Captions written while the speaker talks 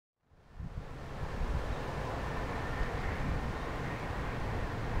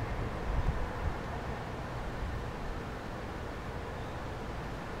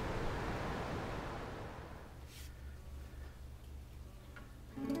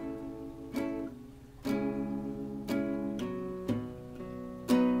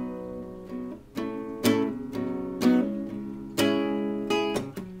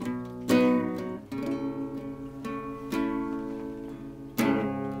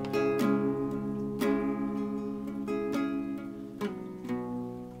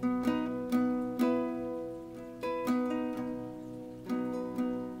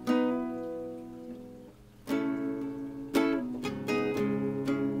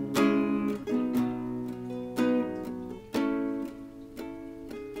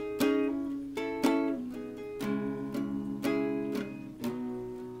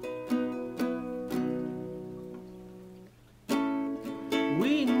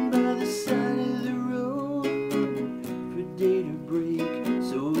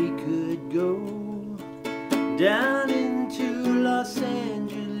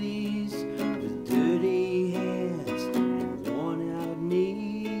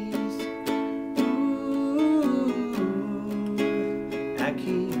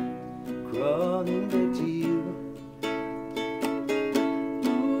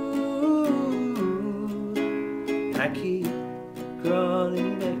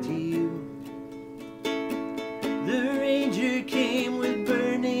crawling back to you. The ranger came with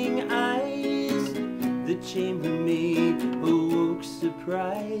burning eyes. The chambermaid awoke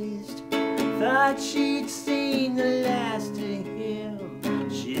surprised. Thought she'd seen the last of him.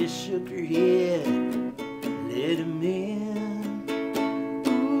 She shook her head, let him in.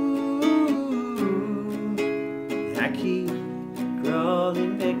 Ooh, I keep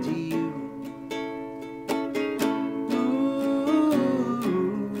crawling back to you.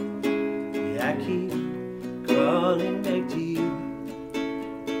 I keep crawling back to you.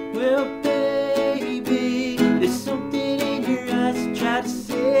 Well, baby, there's something in your eyes that try to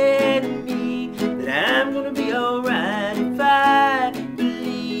say to me that I'm gonna be alright if I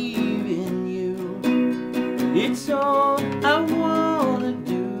believe in you. It's all I wanna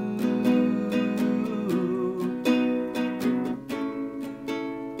do.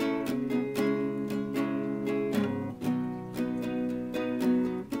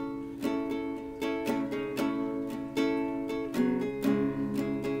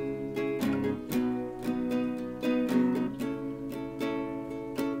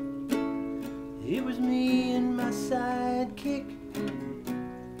 It was me and my sidekick.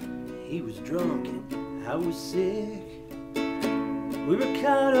 He was drunk and I was sick. We were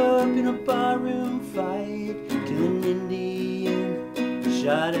caught up in a barroom fight till an Indian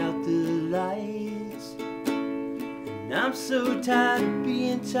shot out the lights. And I'm so tired of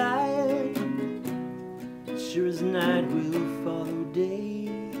being tired. Sure as night will